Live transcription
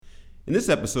In this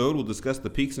episode, we'll discuss the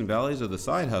peaks and valleys of the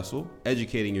side hustle,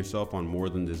 educating yourself on more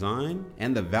than design,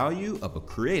 and the value of a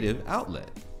creative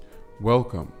outlet.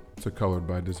 Welcome to Colored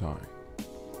by Design.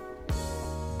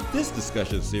 This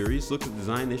discussion series looks at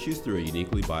design issues through a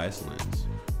uniquely biased lens.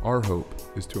 Our hope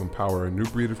is to empower a new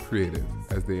breed of creative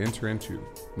as they enter into,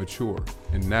 mature,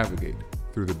 and navigate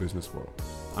through the business world.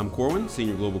 I'm Corwin,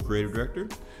 Senior Global Creative Director.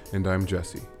 And I'm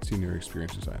Jesse, Senior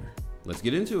Experience Designer. Let's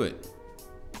get into it.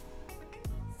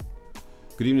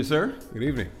 Good evening, sir. Good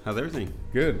evening. How's everything?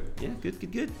 Good. Yeah,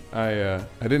 good. I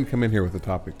didn't come in here with a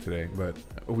topic today, but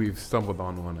we've stumbled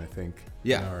on one, I think.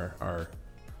 Yeah.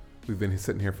 We've been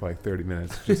sitting here for like 30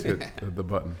 minutes, just hit the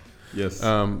button. Yes.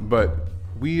 But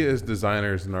we as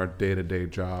designers in our day-to-day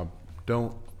job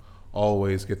don't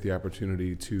always get the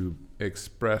opportunity to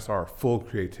express our full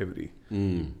creativity.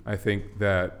 I think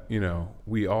that,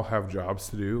 we all have jobs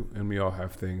to do, and we all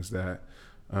have things that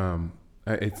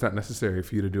it's not necessary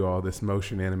for you to do all this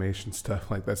motion animation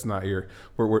stuff. Like that's not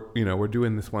we're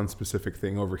doing this one specific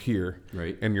thing over here,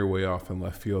 right? And you're way off in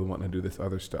left field wanting to do this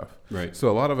other stuff, right? So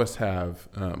a lot of us have,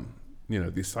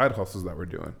 these side hustles that we're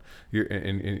doing.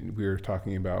 And we were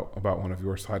talking about one of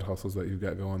your side hustles that you've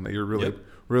got going that you're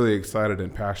really excited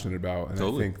and passionate about. And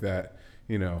totally. I think that,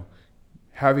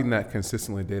 having that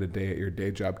consistently day to day at your day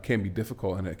job can be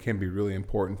difficult, and it can be really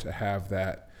important to have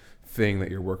that thing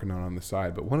that you're working on the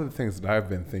side. But one of the things that I've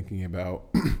been thinking about,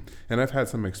 and I've had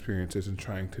some experiences in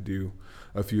trying to do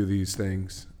a few of these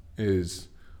things, is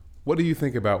what do you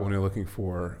think about when you're looking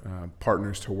for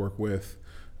partners to work with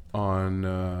on,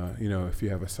 if you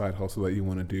have a side hustle that you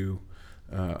want to do?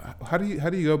 How do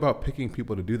you go about picking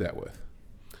people to do that with?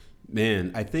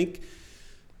 Man, I think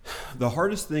the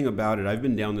hardest thing about it, I've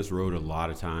been down this road a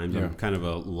lot of times. Yeah. I'm kind of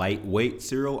a lightweight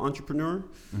serial entrepreneur.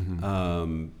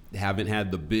 Mm-hmm. Haven't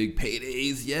had the big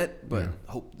paydays yet, but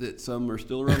hope that some are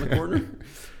still around the corner.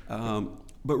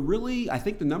 But really, I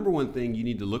think the number one thing you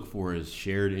need to look for is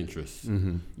shared interests.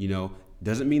 Mm-hmm.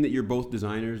 Doesn't mean that you're both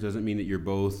designers. Doesn't mean that you're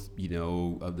both,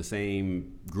 grew up in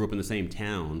the same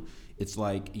town. It's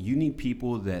like you need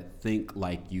people that think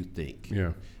like you think.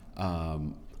 Yeah.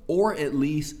 Or at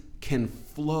least can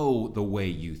flow the way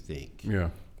you think. Yeah.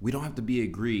 We don't have to be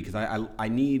agreed, because I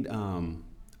need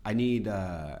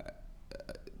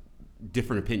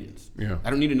different opinions. Yeah. I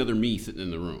don't need another me sitting in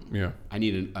the room. Yeah. I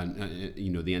need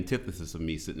the antithesis of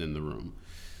me sitting in the room.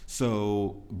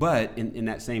 So, but in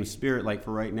that same spirit, like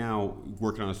for right now,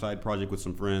 working on a side project with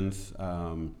some friends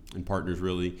and partners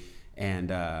really, and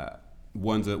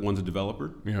one's a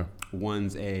developer. Yeah.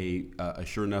 One's a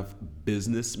sure enough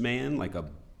businessman, like a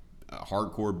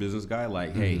hardcore business guy,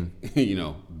 like, hey,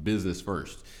 business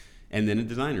first, and then a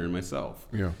designer and myself.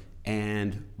 Yeah.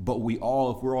 But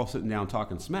if we're all sitting down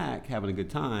talking smack, having a good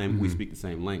time, we speak the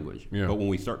same language. Yeah. But when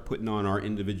we start putting on our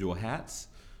individual hats,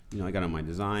 I got on my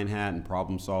design hat and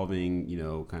problem solving,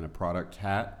 kind of product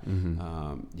hat.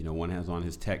 One has on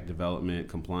his tech development,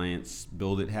 compliance,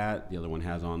 build it hat. The other one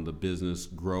has on the business,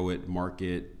 grow it,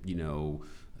 market,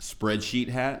 spreadsheet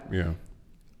hat. Yeah.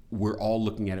 We're all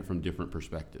looking at it from different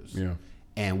perspectives. Yeah.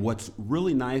 And what's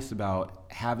really nice about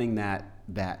having that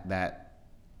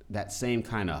same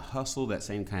kind of hustle, that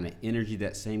same kind of energy,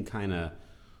 that same kind of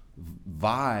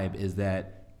vibe is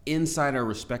that inside our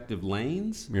respective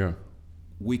lanes,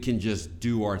 we can just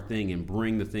do our thing and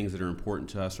bring the things that are important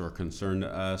to us or a concern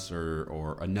to us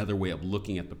or another way of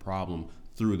looking at the problem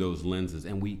through those lenses.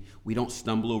 And we don't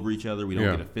stumble over each other. We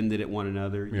don't get offended at one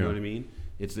another. You know what I mean?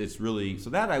 It's really, so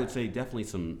that I would say definitely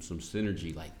some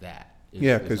synergy like that.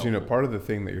 Because part of the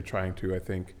thing that you're trying to, I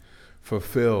think,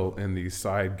 fulfill in these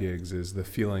side gigs is the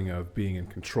feeling of being in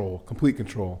control, complete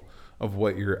control of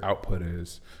what your output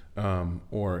is,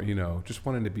 or just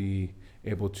wanting to be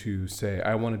able to say,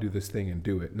 I want to do this thing and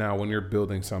do it. Now, when you're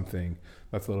building something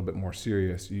that's a little bit more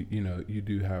serious, you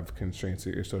do have constraints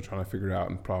that you're still trying to figure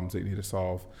out and problems that you need to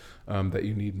solve, that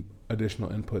you need additional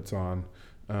inputs on,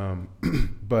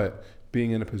 but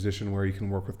being in a position where you can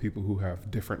work with people who have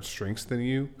different strengths than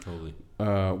you, totally,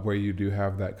 where you do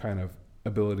have that kind of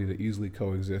ability to easily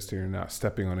coexist and you're not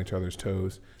stepping on each other's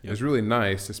toes, is really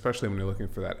nice, especially when you're looking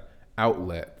for that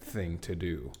outlet thing to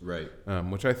do. Right.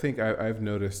 Which I think I've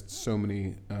noticed so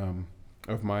many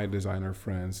of my designer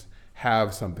friends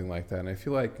have something like that. And I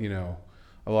feel like, a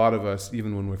lot of us,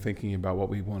 even when we're thinking about what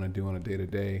we want to do on a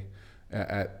day-to-day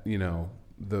at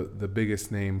the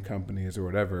biggest name companies or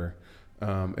whatever,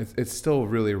 it's still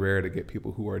really rare to get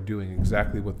people who are doing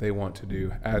exactly what they want to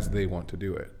do as they want to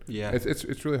do it. Yeah.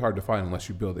 It's really hard to find unless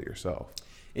you build it yourself.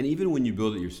 And even when you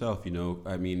build it yourself,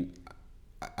 I've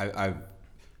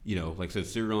like I said,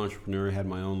 serial entrepreneur, had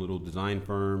my own little design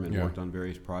firm and worked on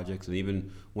various projects. And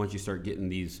even once you start getting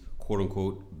these quote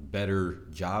unquote better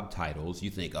job titles, you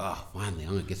think, oh, finally,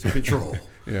 I'm going to get some control.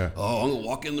 Yeah. Oh, I'm going to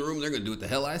walk in the room. They're going to do what the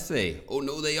hell I say. Oh,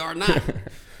 no, they are not.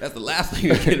 That's the last thing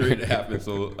that's getting ready to happen.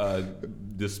 So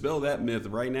dispel that myth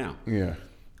right now. Yeah.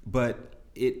 But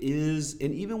it is,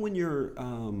 and even when you're,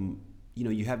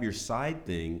 you have your side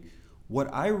thing,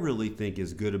 what I really think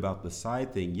is good about the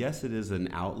side thing, yes, it is an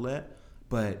outlet,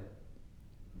 but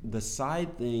the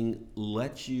side thing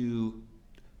lets you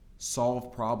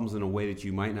solve problems in a way that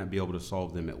you might not be able to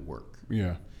solve them at work.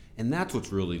 Yeah. And that's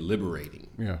what's really liberating.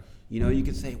 Yeah. You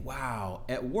can say, wow,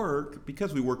 at work,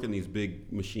 because we work in these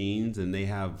big machines and they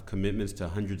have commitments to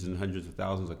hundreds and hundreds of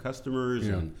thousands of customers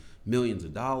and millions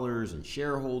of dollars and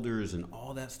shareholders and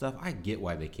all that stuff, I get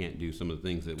why they can't do some of the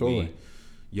things that we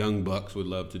young bucks would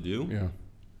love to do.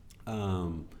 Yeah.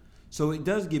 So it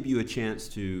does give you a chance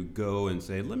to go and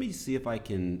say, let me see if I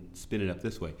can spin it up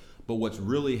this way. But what's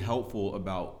really helpful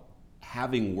about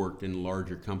having worked in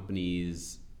larger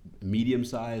companies,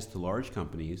 medium-sized to large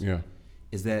companies,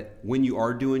 is that when you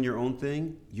are doing your own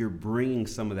thing, you're bringing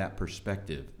some of that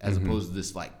perspective as opposed to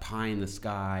this like pie in the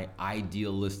sky,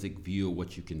 idealistic view of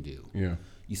what you can do. Yeah.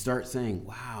 You start saying,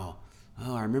 wow,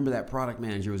 I remember that product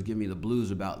manager was giving me the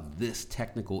blues about this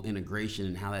technical integration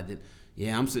and how that did.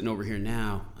 Yeah, I'm sitting over here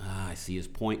now. I see his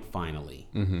point finally.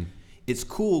 Mm-hmm. It's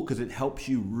cool because it helps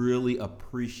you really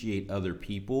appreciate other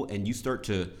people and you start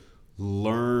to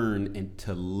learn and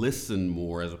to listen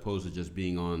more as opposed to just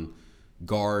being on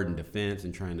guard and defense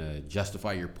and trying to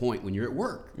justify your point when you're at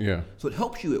work. Yeah. So it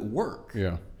helps you at work.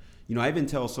 Yeah. I even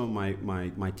tell some of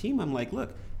my team, I'm like,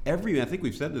 look, I think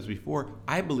we've said this before,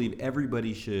 I believe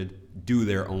everybody should do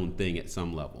their own thing at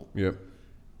some level. Yep.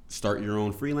 Start your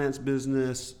own freelance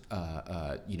business,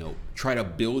 try to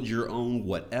build your own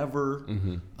whatever,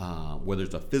 whether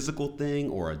it's a physical thing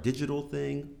or a digital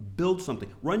thing, build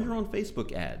something. Run your own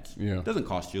Facebook ads. Yeah. It doesn't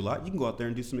cost you a lot. You can go out there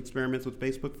and do some experiments with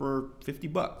Facebook for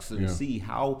 $50 and see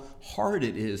how hard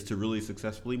it is to really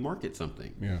successfully market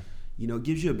something. Yeah. It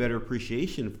gives you a better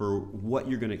appreciation for what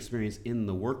you're going to experience in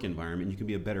the work environment. You can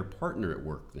be a better partner at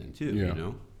work then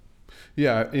too,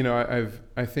 Yeah,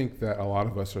 I think that a lot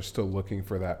of us are still looking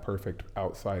for that perfect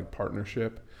outside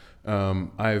partnership.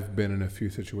 I've been in a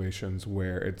few situations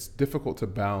where it's difficult to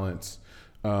balance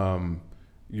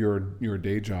your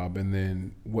day job and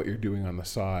then what you're doing on the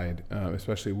side,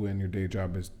 especially when your day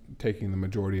job is taking the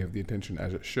majority of the attention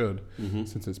as it should,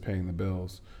 since it's paying the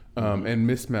bills. And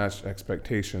mismatched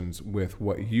expectations with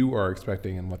what you are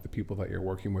expecting and what the people that you're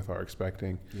working with are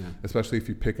expecting, especially if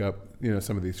you pick up,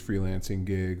 some of these freelancing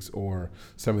gigs or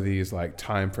some of these like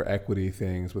time for equity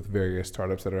things with various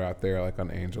startups that are out there, like on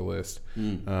AngelList.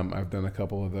 I've done a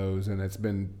couple of those and it's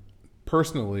been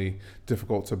personally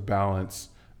difficult to balance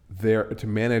to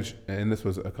manage, and this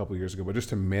was a couple of years ago, but just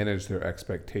to manage their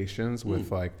expectations with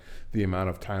like the amount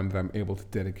of time that I'm able to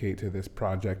dedicate to this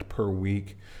project per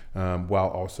week, while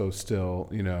also still,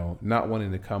 not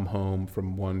wanting to come home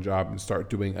from one job and start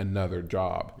doing another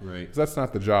job. Right. Because that's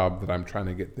not the job that I'm trying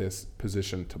to get this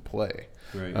position to play.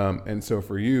 Right. And so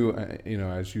for you,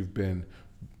 as you've been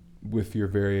with your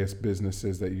various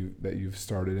businesses that you've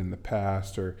started in the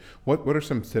past, or what are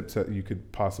some tips that you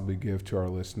could possibly give to our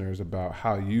listeners about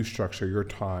how you structure your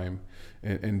time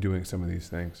in doing some of these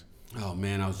things? Oh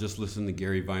man, I was just listening to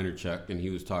Gary Vaynerchuk and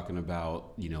he was talking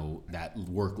about, that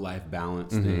work-life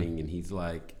balance thing. And he's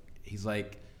like,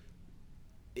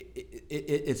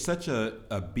 it's such a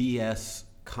BS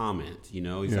comment,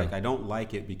 He's like, I don't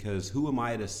like it because who am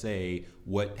I to say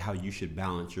how you should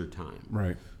balance your time?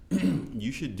 Right.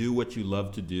 You should do what you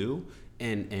love to do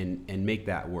and make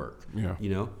that work. Yeah.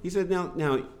 He said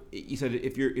now he said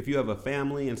if you have a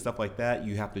family and stuff like that,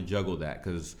 you have to juggle that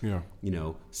because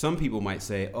some people might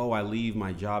say, oh, I leave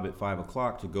my job at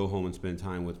 5:00 to go home and spend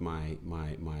time with my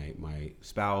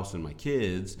spouse and my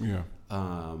kids. Yeah.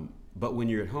 But when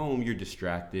you're at home, you're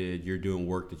distracted. You're doing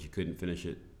work that you couldn't finish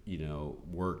at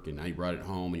work, and now you brought it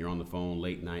home and you're on the phone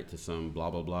late night to some blah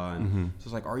blah blah. And so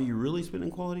it's like, are you really spending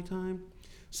quality time?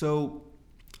 So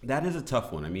that is a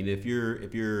tough one. I mean, if you're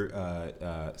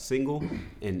single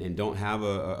and don't have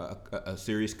a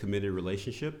serious committed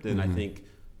relationship, then I think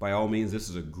by all means this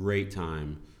is a great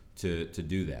time to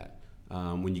do that.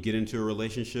 When you get into a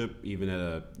relationship, even at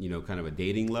a kind of a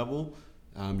dating level,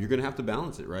 you're going to have to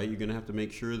balance it, right? You're going to have to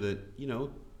make sure that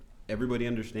everybody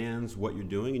understands what you're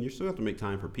doing, and you still have to make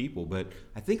time for people. But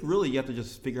I think really you have to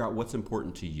just figure out what's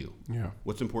important to you. Yeah.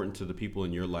 What's important to the people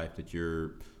in your life that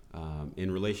you're in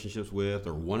relationships with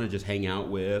or want to just hang out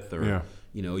with, or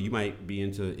you might be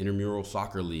into intramural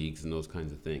soccer leagues and those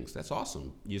kinds of things. That's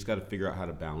awesome. You just got to figure out how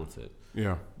to balance it.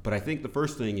 Yeah. But I think the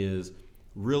first thing is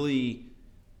really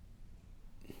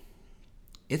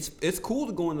it's cool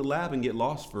to go in the lab and get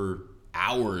lost for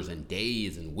hours and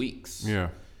days and weeks. Yeah.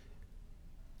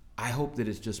 I hope that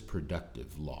it's just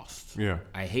productive lost. Yeah.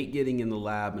 I hate getting in the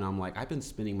lab and I'm like, I've been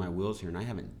spinning my wheels here and I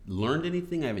haven't learned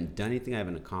anything, I haven't done anything, I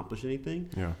haven't accomplished anything.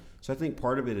 Yeah. So I think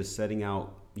part of it is setting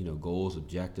out, goals,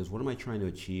 objectives. What am I trying to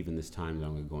achieve in this time that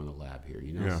I'm going to go in the lab here?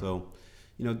 Yeah. So,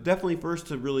 definitely first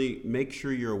to really make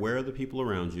sure you're aware of the people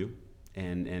around you,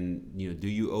 and do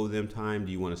you owe them time?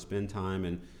 Do you want to spend time?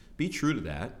 And be true to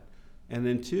that. And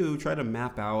then 2, try to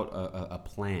map out a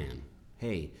plan.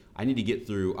 Hey, I need to get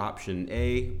through option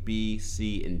A, B,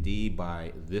 C, and D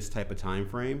by this type of time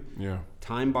frame. Yeah.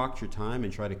 Time box your time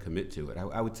and try to commit to it.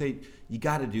 I would say you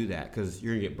got to do that because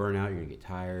you're going to get burnt out, you're going to get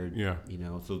tired. Yeah.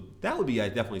 So that would be, I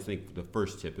definitely think, the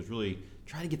first tip is really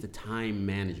try to get the time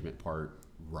management part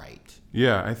right.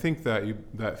 Yeah, I think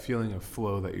that feeling of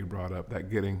flow that you brought up,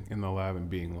 that getting in the lab and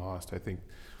being lost, I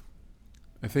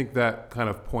think that kind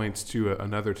of points to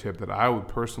another tip that I would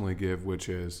personally give, which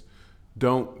is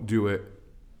don't do it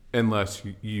unless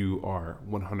you are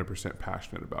 100%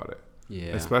 passionate about it. Yeah.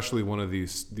 Especially one of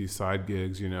these side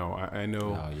gigs, I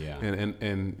know, Oh, yeah. and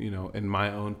in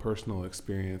my own personal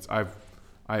experience, I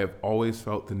have always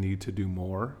felt the need to do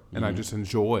more, and I just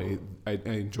enjoy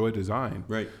design.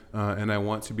 Right. And I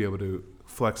want to be able to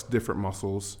flex different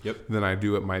muscles than I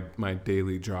do at my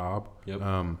daily job. Yep.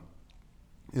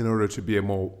 In order to be a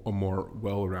more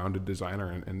well-rounded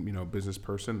designer and business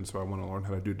person. And so I want to learn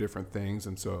how to do different things.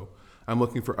 And so I'm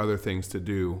looking for other things to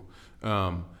do.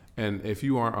 And if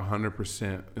you aren't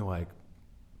 100% like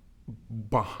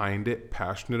behind it,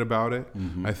 passionate about it,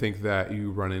 I think that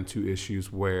you run into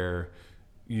issues where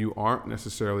you aren't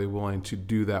necessarily willing to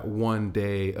do that one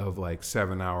day of like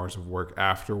 7 hours of work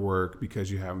after work because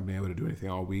you haven't been able to do anything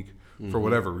all week for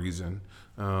whatever reason.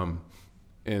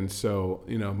 And so,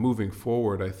 moving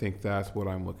forward, I think that's what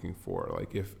I'm looking for.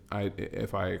 Like if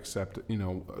I accept,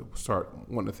 start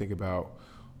wanting to think about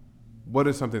what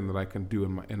is something that I can do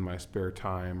in my spare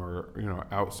time or,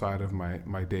 outside of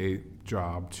my day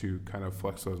job to kind of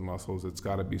flex those muscles. It's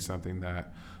got to be something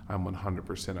that I'm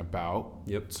 100% about.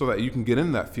 Yep. So that you can get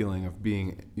in that feeling of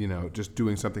being, just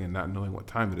doing something and not knowing what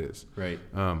time it is. Right.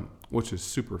 Which is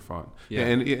super fun. Yeah.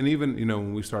 And even,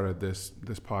 when we started this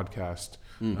podcast,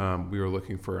 we were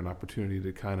looking for an opportunity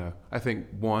to kind of, I think,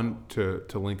 one, to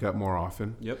link up more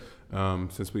often. Yep.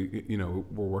 Since we,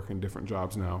 we're working different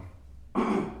jobs now.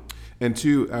 And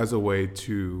 2, as a way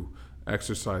to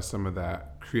exercise some of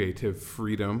that creative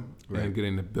freedom and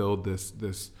getting to build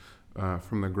this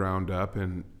from the ground up.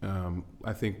 And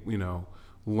I think,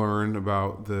 learn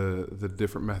about the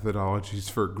different methodologies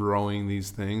for growing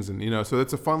these things. And, so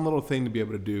it's a fun little thing to be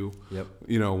able to do,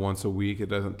 once a week. It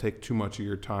doesn't take too much of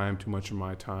your time, too much of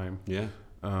my time. Yeah.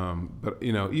 But,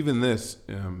 even this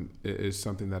is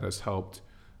something that has helped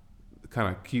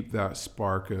kind of keep that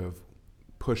spark of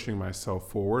pushing myself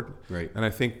forward. Right. And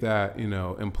I think that,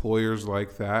 employers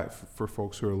like that for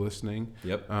folks who are listening.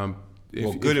 Yep.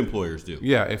 Good employers do.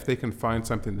 Yeah. If they can find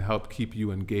something to help keep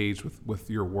you engaged with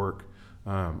your work,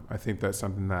 I think that's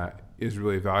something that is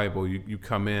really valuable. You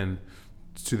come in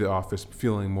to the office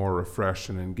feeling more refreshed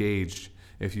and engaged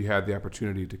if you had the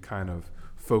opportunity to kind of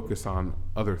focus on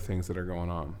other things that are going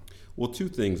on. Well, 2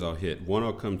 things I'll hit. One,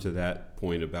 I'll come to that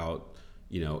point about,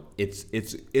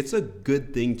 it's a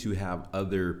good thing to have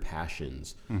other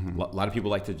passions. A lot of people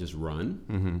like to just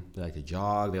run. They like to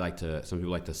jog. Some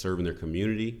people like to serve in their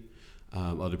community.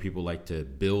 Other people like to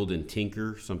build and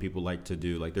tinker. Some people like to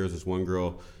do, like there was this one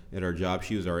girl at our job.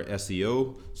 She was our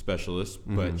SEO specialist,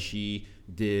 but she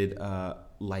did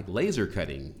like laser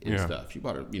cutting and stuff. She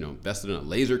bought her, invested in a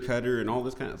laser cutter and all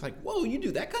this kind of, it's like, whoa, you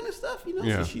do that kind of stuff?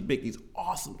 So she'd make these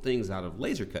awesome things out of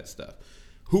laser cut stuff.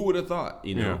 Who would have thought,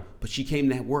 But she came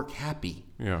to work happy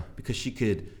because she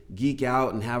could geek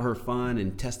out and have her fun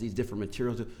and test these different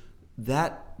materials.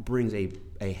 That brings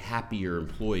a happier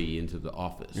employee into the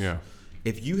office. Yeah.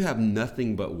 If you have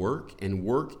nothing but work,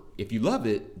 if you love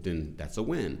it, then that's a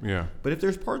win. Yeah. But if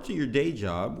there's parts of your day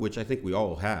job, which I think we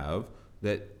all have,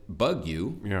 that bug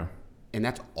you, and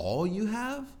that's all you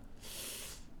have,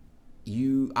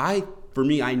 for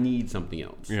me, I need something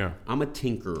else. Yeah. I'm a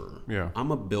tinkerer. Yeah.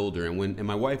 I'm a builder. And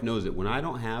my wife knows that when I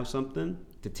don't have something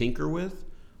to tinker with,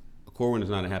 Corwin is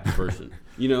not a happy person.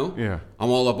 Yeah. I'm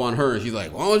all up on her and she's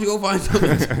like, why don't you go find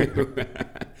something to do?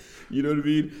 You know what I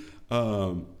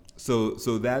mean?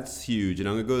 So that's huge. And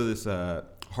I'm going to go to this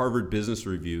Harvard Business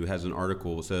Review has an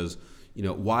article that says,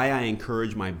 why I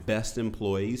encourage my best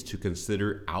employees to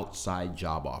consider outside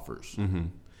job offers.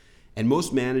 And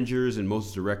most managers and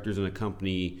most directors in a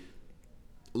company,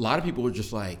 a lot of people are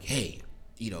just like, hey,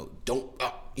 hey,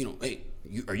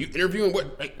 Are you interviewing?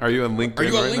 What? Like, are you on LinkedIn? Are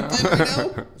you on LinkedIn right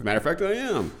now? As a matter of fact, I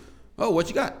am. Oh, what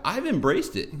you got? I've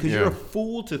embraced it because you're a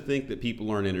fool to think that people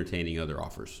aren't entertaining other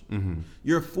offers. Mm-hmm.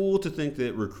 You're a fool to think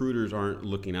that recruiters aren't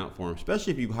looking out for them,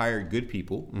 especially if you've hired good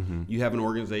people. Mm-hmm. You have an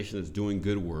organization that's doing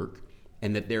good work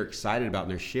and that they're excited about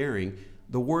and they're sharing.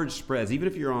 The word spreads. Even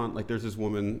if you're on, like there's this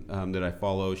woman that I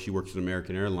follow. She works at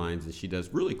American Airlines and she does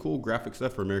really cool graphic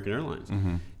stuff for American Airlines.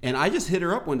 Mm-hmm. And I just hit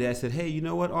her up one day. I said, hey, you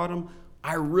know what, Autumn?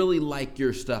 I really like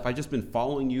your stuff. I've just been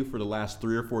following you for the last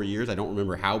 3 or 4 years. I don't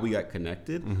remember how we got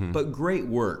connected, but great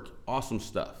work. Awesome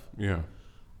stuff. Yeah.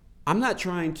 I'm not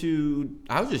trying to,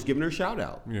 I was just giving her a shout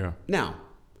out. Yeah. Now,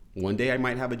 one day I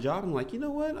might have a job. I'm like, you know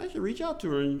what? I should reach out to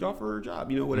her and offer her a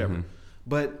job, whatever. Mm-hmm.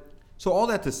 But so all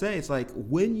that to say, it's like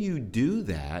when you do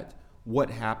that,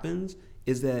 what happens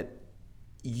is that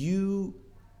you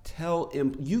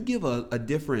give a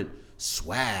different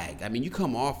swag. I mean, you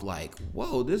come off like,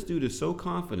 whoa, this dude is so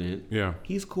confident. Yeah.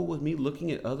 He's cool with me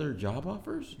looking at other job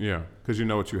offers. Yeah, because you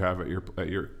know what you have at your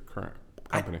current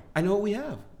company. I know what we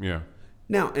have. Yeah.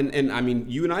 Now, and I mean,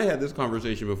 you and I had this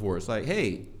conversation before. It's like,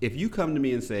 hey, if you come to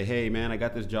me and say, hey, man, I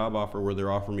got this job offer where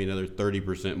they're offering me another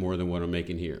 30% more than what I'm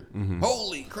making here. Mm-hmm.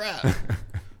 Holy crap.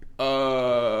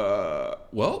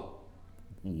 Well,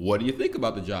 what do you think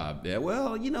about the job? Yeah,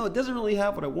 well, it doesn't really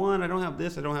have what I want. I don't have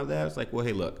this. I don't have that. It's like, well,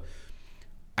 hey, look.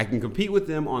 I can compete with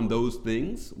them on those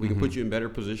things. We can put you in better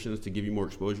positions to give you more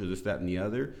exposure to this, that, and the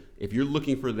other. If you're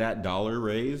looking for that dollar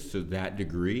raise to that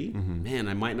degree, man,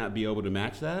 I might not be able to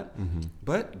match that. Mm-hmm.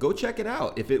 But go check it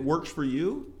out. If it works for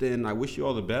you, then I wish you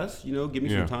all the best. Give me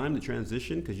some time to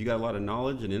transition because you got a lot of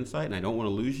knowledge and insight, and I don't want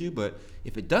to lose you. But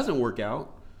if it doesn't work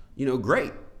out,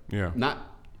 great. Yeah. A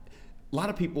lot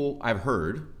of people I've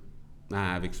heard,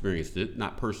 I've experienced it,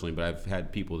 not personally, but I've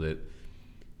had people that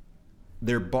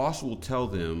their boss will tell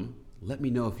them, let me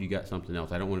know if you got something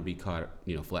else. I don't want to be caught,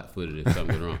 flat-footed if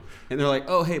something's wrong. And they're like,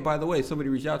 oh, hey, by the way, somebody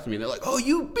reached out to me. And they're like, oh,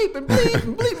 you beep and bleep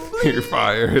and bleep and bleep. You're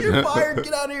fired. You're fired.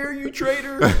 Get out of here, you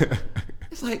traitor.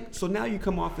 It's like, so now you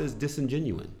come off as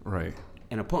disingenuous. Right.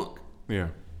 And a punk. Yeah.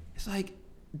 It's like,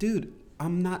 dude,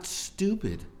 I'm not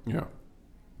stupid. Yeah.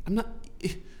 I'm not.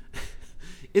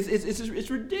 It's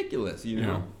ridiculous,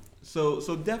 Yeah.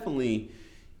 So definitely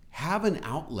have an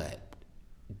outlet.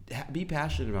 Be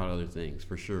passionate about other things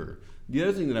for sure. The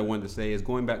other thing that I wanted to say is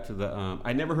going back to the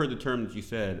I never heard the term that you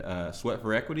said, sweat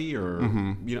for equity, or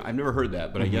I've never heard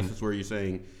that, but I guess it's where you're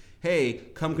saying, hey,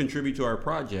 come contribute to our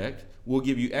project. We'll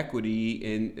give you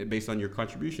equity based on your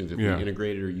contributions if we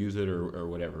integrate it or use it or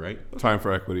whatever, right? Time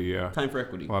for equity, yeah. Time for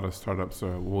equity. A lot of startups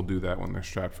will do that when they're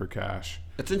strapped for cash.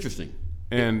 That's interesting.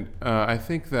 And I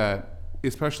think that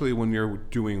especially when you're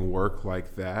doing work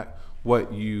like that,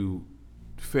 what you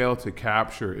fail to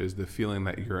capture is the feeling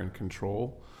that you're in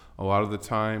control a lot of the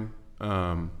time.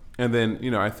 And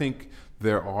then, I think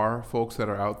there are folks that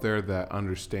are out there that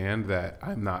understand that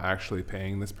I'm not actually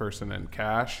paying this person in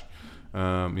cash.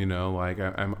 I'm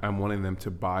wanting them to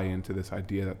buy into this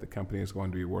idea that the company is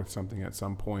going to be worth something at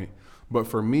some point. But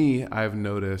for me, I've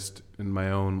noticed in my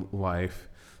own life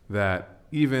that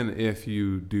even if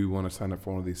you do want to sign up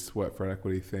for one of these sweat for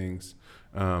equity things,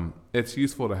 it's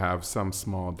useful to have some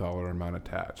small dollar amount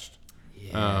attached.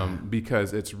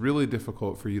 Because it's really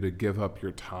difficult for you to give up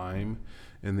your time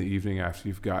in the evening after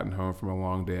you've gotten home from a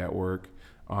long day at work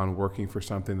on working for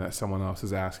something that someone else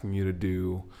is asking you to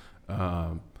do.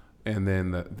 And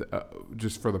then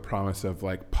just for the promise of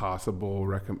like possible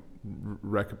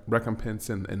recompense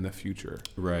in the future.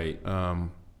 Right.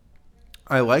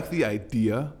 I like the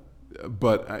idea,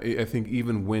 but I think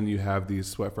even when you have these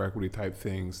sweat for equity type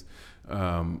things,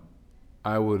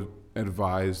 I would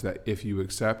advise that if you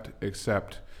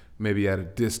accept maybe at a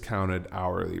discounted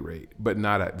hourly rate, but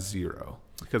not at zero.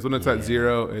 Because when it's at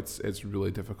zero, it's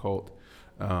really difficult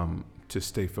to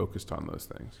stay focused on those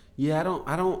things. Yeah, I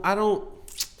don't.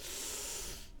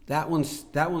 That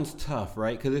one's tough,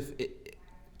 right? Because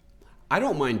I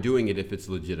don't mind doing it if it's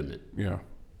legitimate. Yeah.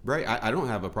 Right, I don't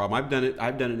have a problem. I've done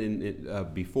it in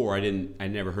before. I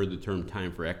never heard the term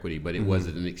time for equity, but it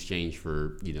wasn't an exchange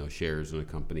for shares in a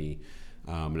company.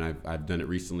 And I've done it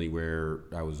recently where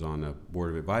I was on a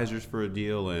board of advisors for a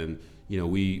deal, and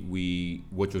we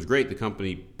which was great. The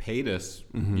company paid us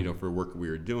for work we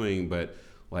were doing, but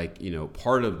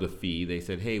part of the fee, they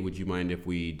said, hey, would you mind if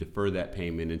we defer that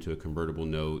payment into a convertible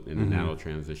note, and then that'll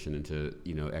transition into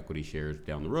equity shares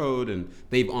down the road. And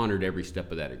they've honored every step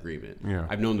of that agreement. Yeah.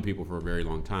 I've known the people for a very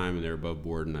long time, and they're above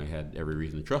board, and I had every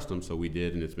reason to trust them, so we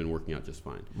did, and it's been working out just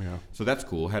fine. Yeah. So that's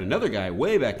cool. Had another guy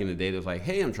way back in the day that was like,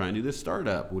 hey, I'm trying to do this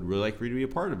startup. Would really like for you to be a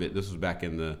part of it. This was back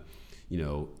in the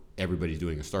everybody's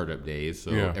doing a startup days,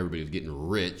 so everybody's getting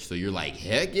rich. So you're like,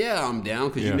 heck yeah, I'm down,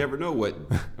 because you never know what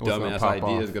dumbass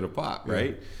idea is going to pop,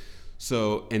 right?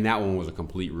 So, and that one was a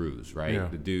complete ruse, right? Yeah.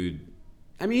 The dude,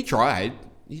 I mean, he tried.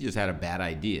 He just had a bad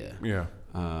idea. Yeah.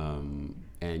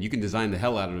 And you can design the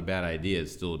hell out of a bad idea.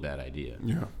 It's still a bad idea.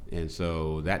 Yeah. And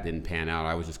so that didn't pan out.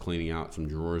 I was just cleaning out some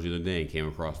drawers the other day and came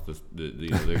across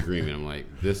the agreement. I'm like,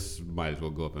 this might as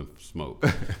well go up in smoke.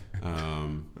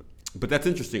 But that's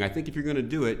interesting. I think if you're going to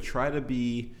do it, try to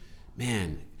be,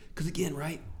 because again,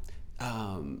 right?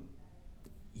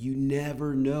 You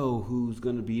never know who's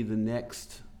going to be the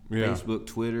next Facebook,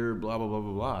 Twitter, blah, blah, blah,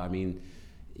 blah, blah. I mean,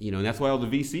 and that's why all the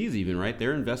VCs even, right?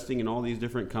 They're investing in all these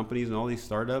different companies and all these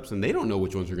startups, and they don't know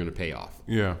which ones are going to pay off.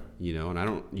 Yeah.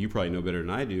 And you probably know better than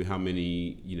I do how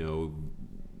many,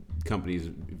 companies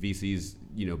VCs,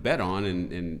 bet on,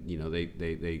 and they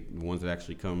the ones that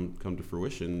actually come to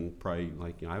fruition, probably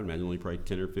I would imagine only probably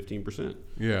 10 or 15%.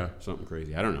 Yeah. Something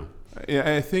crazy. I don't know.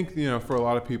 Yeah. I think, for a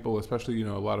lot of people, especially,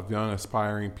 a lot of young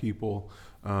aspiring people,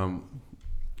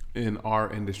 in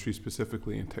our industry,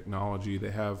 specifically in technology,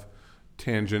 they have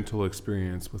tangential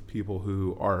experience with people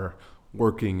who are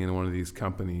working in one of these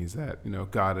companies that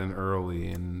got in early,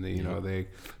 and they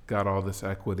got all this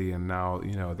equity, and now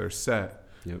they're set.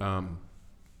 Yep.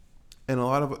 And a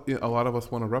lot of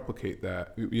us want to replicate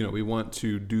that. We want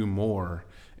to do more.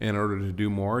 In order to do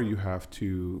more, you have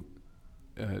to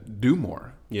do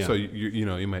more. Yeah. So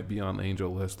you might be on the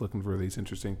angel list looking for these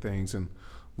interesting things and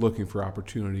looking for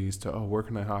opportunities to where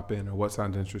can I hop in, or what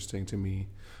sounds interesting to me.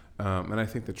 And I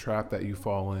think the trap that you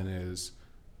fall in is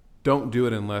don't do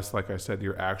it unless, like I said,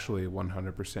 you're actually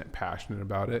 100% passionate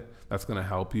about it. That's going to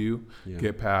help you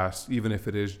get past, even if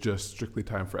it is just strictly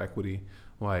time for equity.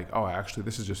 Like, actually,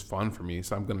 this is just fun for me,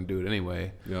 so I'm going to do it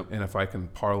anyway. Yep. And if I can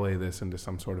parlay this into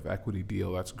some sort of equity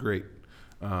deal, that's great.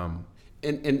 And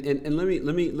let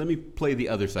me play the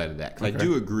other side of that, because I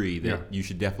do agree that you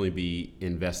should definitely be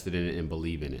invested in it and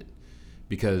believe in it,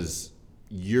 because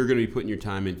you're going to be putting your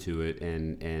time into it,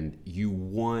 and you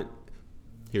want.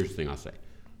 Here's the thing I'll say.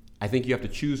 I think you have to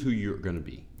choose who you're going to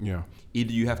be. Yeah.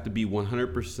 Either you have to be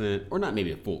 100%, or not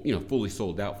maybe fully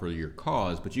sold out for your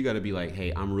cause, but you got to be like,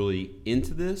 hey, I'm really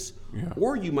into this. Yeah.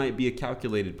 Or you might be a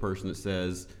calculated person that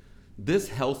says, this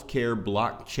healthcare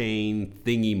blockchain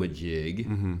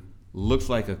thingy-majig looks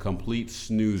like a complete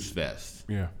snooze fest.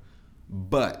 Yeah.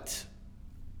 But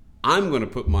I'm going to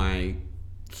put my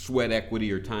sweat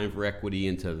equity or time for equity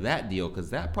into that deal,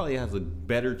 because that probably has a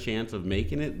better chance of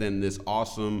making it than this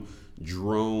awesome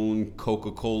drone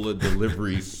Coca-Cola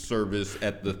delivery service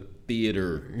at the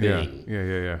theater thing.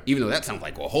 Yeah. Even though that sounds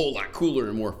like a whole lot cooler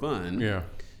and more fun. Yeah.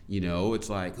 It's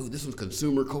like, this one's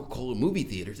consumer Coca-Cola movie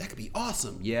theaters. That could be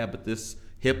awesome. Yeah, but this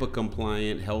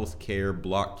HIPAA-compliant healthcare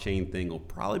blockchain thing will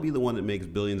probably be the one that makes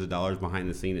billions of dollars behind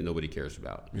the scene that nobody cares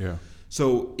about. Yeah.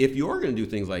 So if you are going to do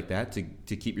things like that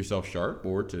to keep yourself sharp,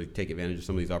 or to take advantage of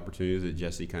some of these opportunities that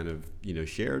Jesse kind of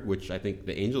shared, which I think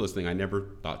the AngelList thing, I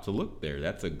never thought to look there.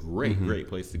 That's a great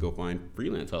place to go find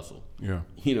freelance hustle. Yeah.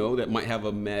 That might have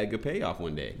a mega payoff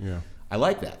one day. Yeah. I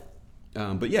like that.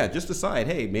 But yeah, just decide,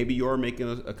 hey, maybe you're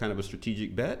making a kind of a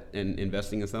strategic bet and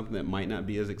investing in something that might not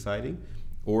be as exciting,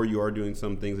 or you are doing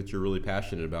some things that you're really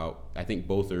passionate about. I think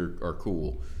both are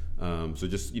cool. So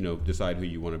just decide who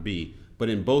you want to be. But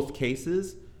in both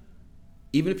cases,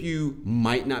 even if you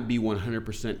might not be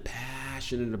 100%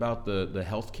 passionate about the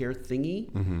healthcare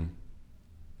thingy,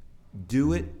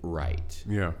 do it right.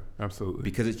 Yeah, absolutely.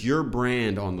 Because it's your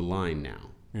brand on the line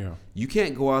now. Yeah. You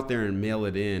can't go out there and mail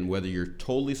it in, whether you're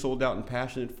totally sold out and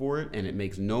passionate for it and it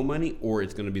makes no money, or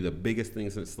it's going to be the biggest thing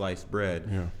since sliced bread.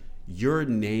 Yeah. Your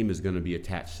name is going to be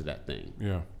attached to that thing.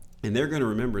 Yeah. And they're going to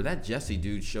remember that Jesse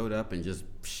dude showed up and just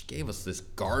gave us this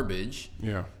garbage.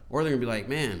 Yeah. Or they're going to be like,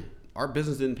 man, our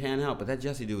business didn't pan out, but that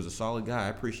Jesse dude was a solid guy. I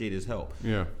appreciate his help.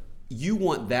 Yeah. You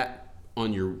want that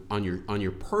on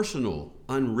your personal,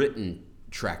 unwritten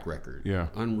track record. Yeah.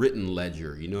 Unwritten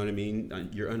ledger. You know what I mean?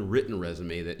 Your unwritten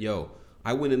resume that,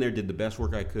 I went in there, did the best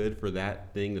work I could for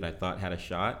that thing that I thought had a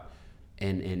shot,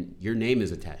 and your name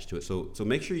is attached to it. So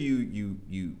make sure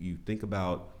you think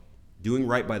about doing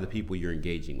right by the people you're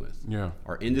engaging with. Yeah.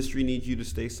 Our industry needs you to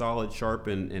stay solid, sharp,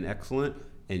 and excellent,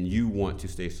 and you want to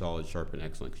stay solid, sharp, and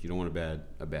excellent, because you don't want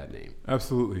a bad name.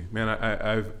 Absolutely, man.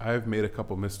 I've made a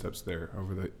couple missteps there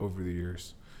over the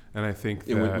years, and I think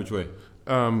that in which way?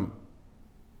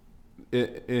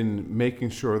 In making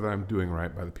sure that I'm doing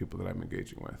right by the people that I'm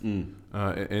engaging with,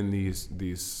 in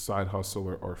these side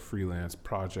hustle or freelance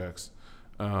projects.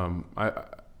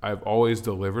 I've always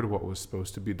delivered what was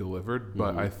supposed to be delivered,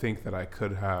 but I think that I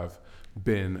could have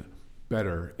been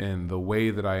better in the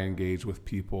way that I engage with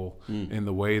people, in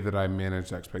the way that I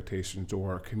managed expectations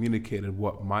or communicated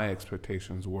what my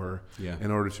expectations were in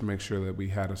order to make sure that we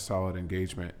had a solid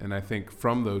engagement. And I think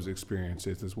from those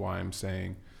experiences is why I'm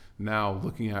saying now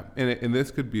looking at, and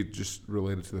this could be just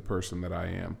related to the person that I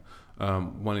am,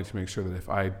 wanting to make sure that if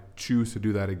I choose to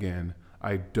do that again,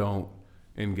 I don't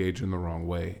engage in the wrong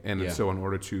way. And so in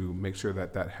order to make sure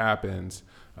that that happens,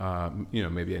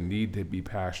 maybe I need to be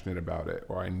passionate about it,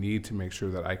 or I need to make sure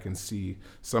that I can see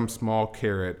some small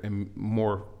carrot and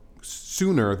more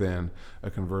sooner than a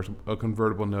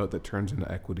convertible note that turns into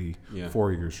equity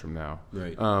 4 years from now.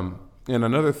 Right. And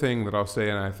another thing that I'll say,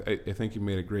 and I think you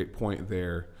made a great point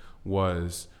there,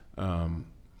 was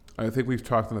I think we've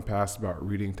talked in the past about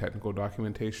reading technical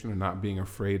documentation and not being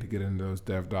afraid to get into those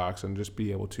dev docs and just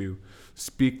be able to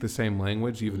speak the same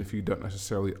language, even if you don't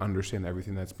necessarily understand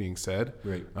everything that's being said.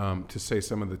 Right. To say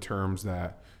some of the terms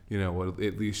that, will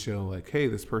at least show like, hey,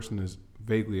 this person is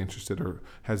vaguely interested or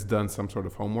has done some sort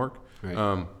of homework.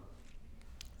 Right.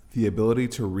 The ability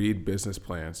to read business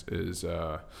plans is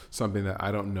something that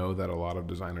I don't know that a lot of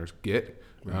designers get.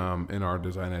 Right. In our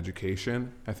design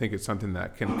education. I think it's something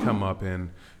that can come up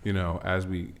in, as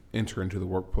we enter into the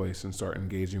workplace and start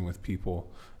engaging with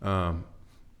people. I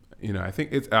think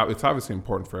it's obviously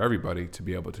important for everybody to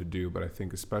be able to do, but I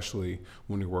think especially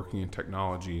when you're working in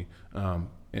technology, and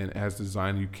as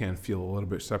design, you can feel a little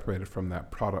bit separated from that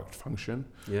product function.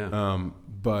 Yeah.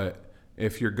 But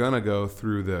if you're gonna go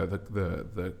through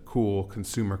the cool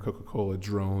consumer Coca-Cola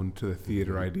drone to the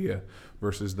theater idea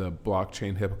versus the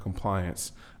blockchain HIPAA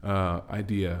compliance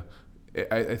idea,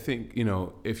 I think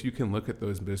if you can look at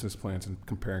those business plans and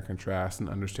compare and contrast and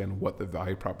understand what the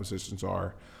value propositions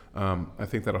are, I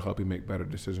think that'll help you make better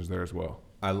decisions there as well.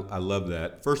 I love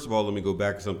that. First of all, let me go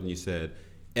back to something you said.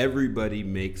 Everybody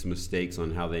makes mistakes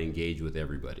on how they engage with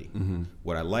everybody. Mm-hmm.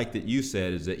 What I like that you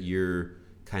said is that you're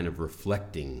kind of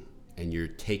reflecting and you're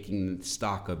taking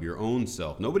stock of your own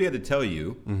self. Nobody had to tell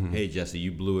you, hey, Jesse,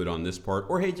 you blew it on this part.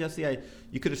 Or, hey, Jesse,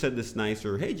 you could have said this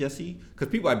nicer. Hey, Jesse, because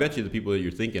I bet you the people that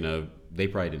you're thinking of, they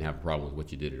probably didn't have a problem with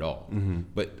what you did at all. Mm-hmm.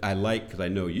 But I like, because I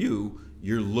know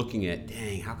you're looking at,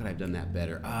 dang, how could I have done that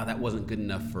better? That wasn't good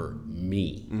enough for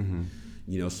me.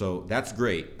 Mm-hmm. So that's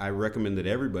great. I recommend that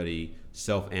everybody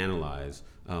self-analyze.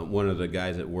 One of the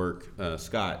guys at work,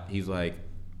 Scott, he's like,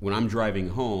 when I'm driving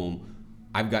home,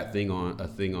 I've got a thing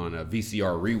on a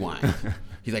VCR rewind.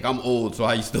 He's like, I'm old, so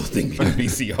I still think of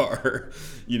VCR,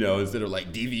 instead of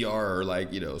like DVR or like,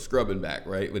 scrubbing back,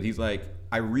 right? But he's like,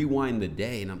 I rewind the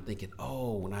day and I'm thinking,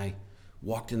 when I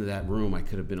walked into that room, I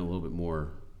could have been a little bit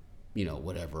more,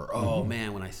 whatever. Oh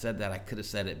man, when I said that, I could have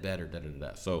said it better,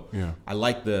 da-da-da-da. So I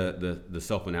like the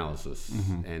self-analysis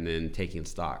and then taking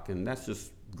stock, and that's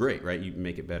just great, right? You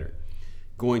make it better.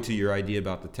 Going to your idea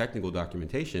about the technical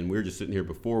documentation, we were just sitting here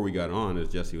before we got on, as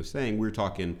Jesse was saying, we were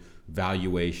talking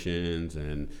valuations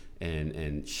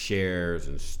and shares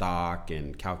and stock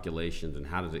and calculations and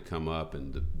how does it come up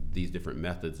and these different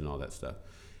methods and all that stuff.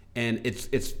 And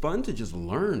it's fun to just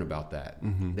learn about that.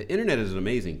 Mm-hmm. The internet is an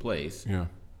amazing place. Yeah.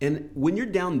 And when you're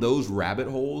down those rabbit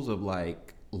holes of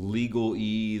like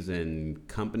legalese and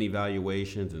company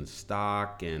valuations and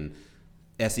stock and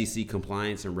SEC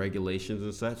compliance and regulations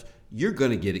and such, you're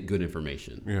going to get good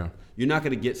information. Yeah. You're not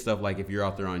going to get stuff like if you're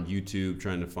out there on YouTube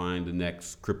trying to find the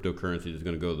next cryptocurrency that's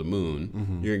going to go to the moon,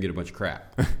 you're going to get a bunch of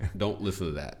crap. Don't listen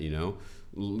to that,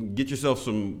 Get yourself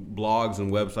some blogs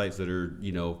and websites that are,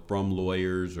 from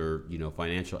lawyers or,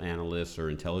 financial analysts or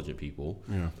intelligent people.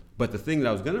 Yeah. But the thing that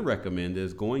I was going to recommend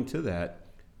is going to that.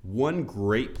 One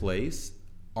great place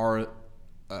are,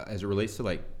 as it relates to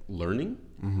like learning,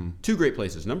 two great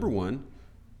places. Number one,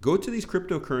 go to these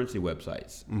cryptocurrency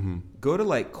websites. Go to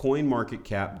like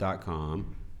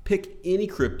coinmarketcap.com, pick any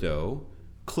crypto,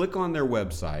 click on their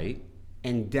website,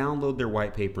 and download their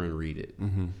white paper and read it.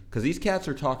 Because these cats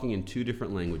are talking in two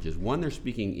different languages. One, they're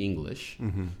speaking English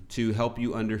to help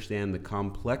you understand the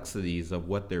complexities of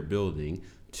what they're building.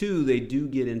 Two, they do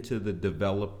get into the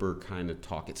developer kind of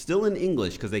talk. It's still in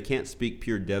English because they can't speak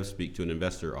pure dev speak to an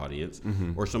investor audience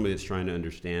or somebody that's trying to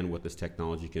understand what this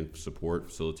technology can support,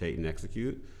 facilitate, and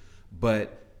execute.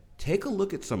 But take a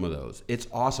look at some of those. It's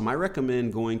awesome. I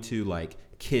recommend going to like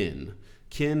Kin.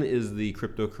 Kin is the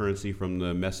cryptocurrency from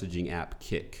the messaging app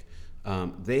Kik.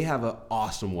 They have an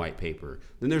awesome white paper.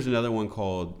 Then there's another one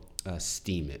called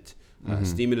Steemit.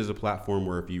 Steemit is a platform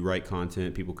where if you write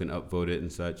content, people can upvote it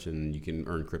and such, and you can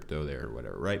earn crypto there or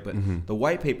whatever, right? But the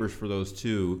white papers for those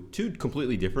two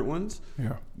completely different ones.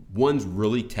 Yeah. One's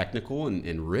really technical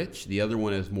and rich. The other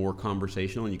one is more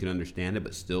conversational and you can understand it,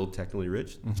 but still technically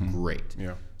rich. It's great.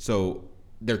 Yeah. So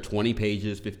they're 20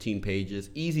 pages, 15 pages,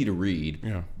 easy to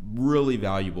read, really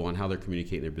valuable on how they're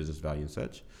communicating their business value and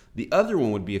such. The other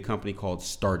one would be a company called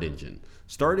Start Engine.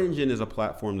 Start Engine is a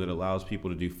platform that allows people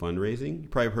to do fundraising. You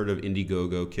probably have heard of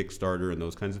Indiegogo, Kickstarter, and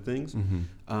those kinds of things.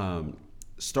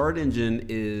 Start Engine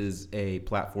is a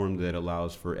platform that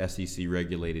allows for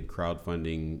SEC-regulated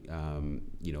crowdfunding,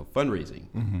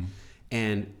 fundraising.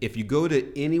 And if you go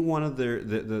to any one of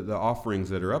the offerings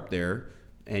that are up there,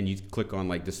 and you click on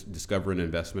like discover an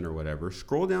investment or whatever,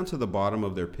 scroll down to the bottom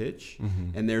of their pitch,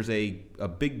 and there's a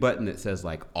big button that says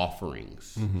like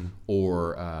offerings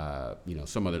or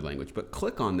some other language. But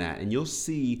click on that, and you'll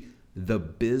see the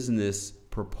business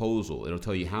proposal. It'll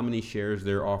tell you how many shares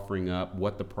they're offering up,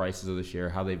 what the prices of the share,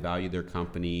 how they value their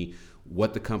company,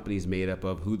 what the company's made up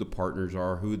of, who the partners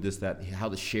are, how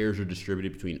the shares are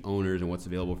distributed between owners and what's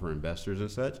available for investors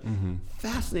and such.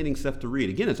 Fascinating stuff to read.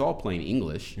 Again, it's all plain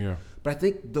English. But I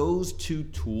think those two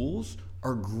tools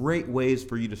are great ways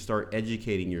for you to start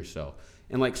educating yourself.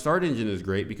 And like Start Engine is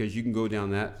great because you can go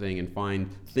down that thing and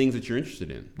find things that you're interested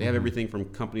in. They have everything from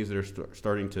companies that are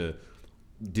starting to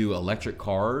do electric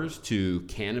cars to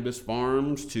cannabis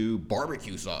farms to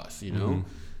barbecue sauce,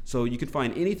 So you could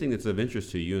find anything that's of interest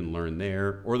to you and learn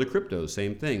there. Or the cryptos,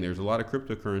 same thing. There's a lot of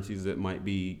cryptocurrencies that might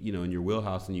be, in your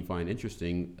wheelhouse, and you find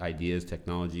interesting ideas,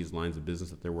 technologies, lines of business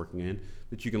that they're working in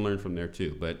that you can learn from there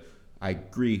too. But I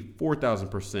agree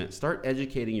 4,000%. Start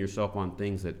educating yourself on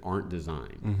things that aren't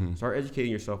design. Start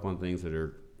educating yourself on things that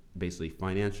are basically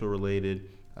financial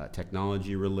related,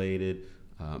 technology related,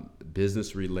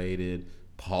 business related,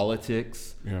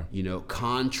 politics,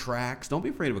 contracts. Don't be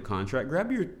afraid of a contract.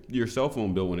 Grab your cell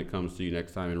phone bill when it comes to you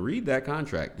next time and read that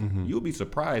contract. You'll be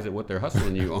surprised at what they're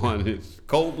hustling you on. It's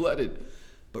cold-blooded.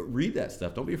 But read that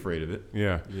stuff. Don't be afraid of it.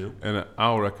 Yeah. And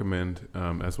I'll recommend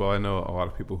as well. I know a lot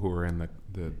of people who are in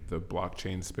the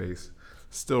blockchain space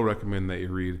still recommend that you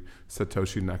read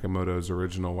Satoshi Nakamoto's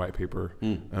original white paper.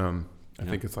 I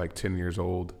think it's like 10 years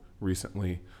old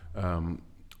recently.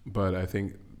 But I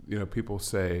think people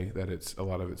say that a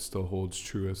lot of it still holds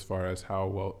true as far as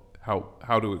how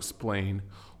to explain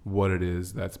what it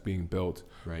is that's being built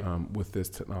with this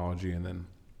technology,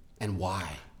 and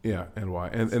why. Yeah, and why,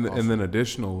 and then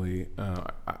additionally,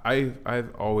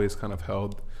 I've always kind of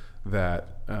held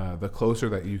that the closer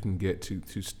that you can get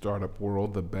to startup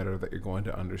world, the better that you're going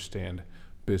to understand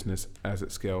business as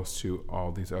it scales to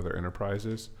all these other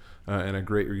enterprises, and a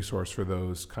great resource for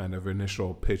those kind of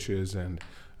initial pitches and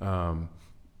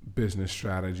business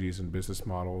strategies and business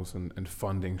models and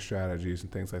funding strategies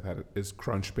and things like that is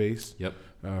Crunchbase.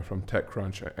 From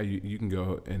TechCrunch. You can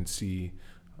go and see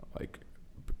like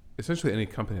essentially any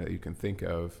company that you can think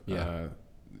of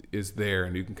is there,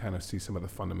 and you can kind of see some of the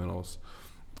fundamentals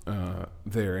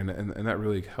there, and that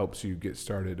really helps you get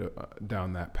started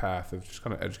down that path of just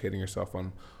kind of educating yourself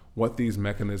on what these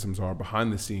mechanisms are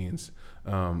behind the scenes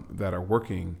that are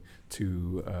working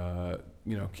to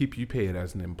keep you paid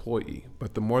as an employee.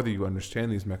 But the more that you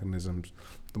understand these mechanisms,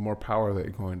 the more power that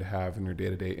you're going to have in your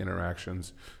day-to-day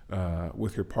interactions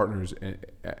with your partners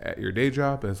at your day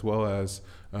job, as well as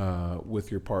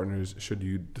with your partners should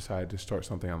you decide to start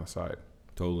something on the side.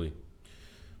 Totally.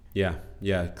 Yeah.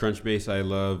 Crunchbase, I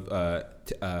love.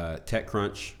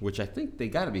 TechCrunch, which I think they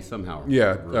got to be somehow.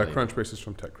 Yeah, Crunchbase is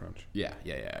from TechCrunch. Yeah.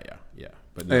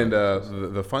 But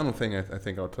the final thing I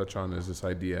think I'll touch on is this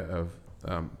idea of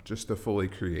just the fully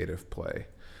creative play.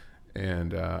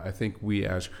 And I think we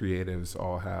as creatives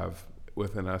all have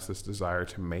within us this desire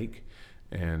to make.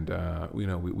 And,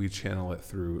 we channel it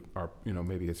through our,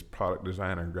 maybe it's product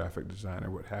design or graphic design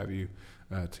or what have you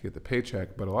to get the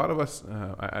paycheck. But a lot of us,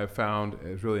 I've found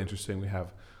is really interesting. We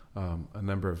have a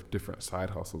number of different side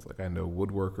hustles. Like I know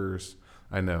woodworkers,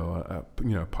 I know,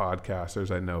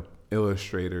 podcasters, I know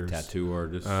illustrators, tattoo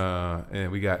artists,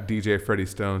 and we got DJ Freddie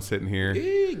Stone sitting here,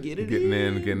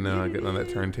 getting on that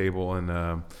turntable. And,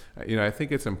 I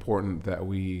think it's important that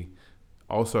we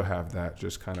also have that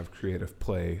just kind of creative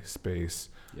play space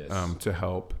to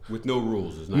help. With no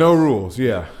rules. It's nice. No rules,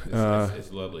 yeah.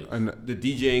 It's lovely. And the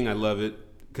DJing, I love it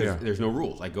because there's no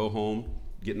rules. I go home,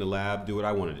 get in the lab, do what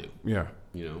I want to do. Yeah.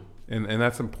 And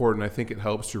that's important. I think it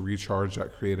helps to recharge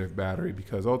that creative battery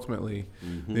because ultimately,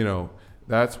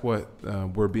 that's what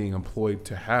we're being employed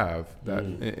to have.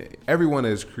 That everyone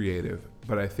is creative,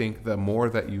 but I think the more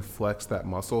that you flex that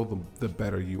muscle, the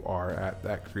better you are at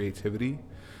that creativity.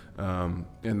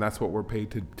 And that's what we're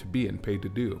paid to be and paid to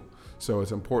do. So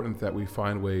it's important that we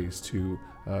find ways to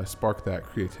spark that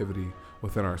creativity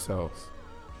within ourselves.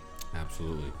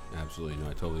 Absolutely. No,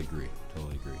 I totally agree.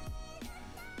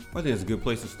 Well, I think it's a good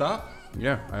place to stop.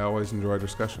 Yeah, I always enjoy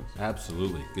discussions.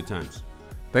 Absolutely. Good times.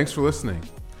 Thanks for listening.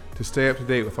 To stay up to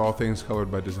date with all things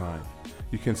Colored by Design,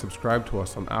 you can subscribe to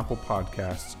us on Apple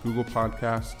Podcasts, Google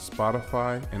Podcasts,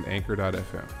 Spotify, and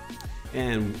Anchor.fm.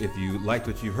 And if you liked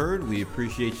what you heard, we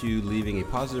appreciate you leaving a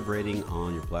positive rating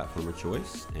on your platform of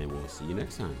choice, and we'll see you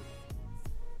next time.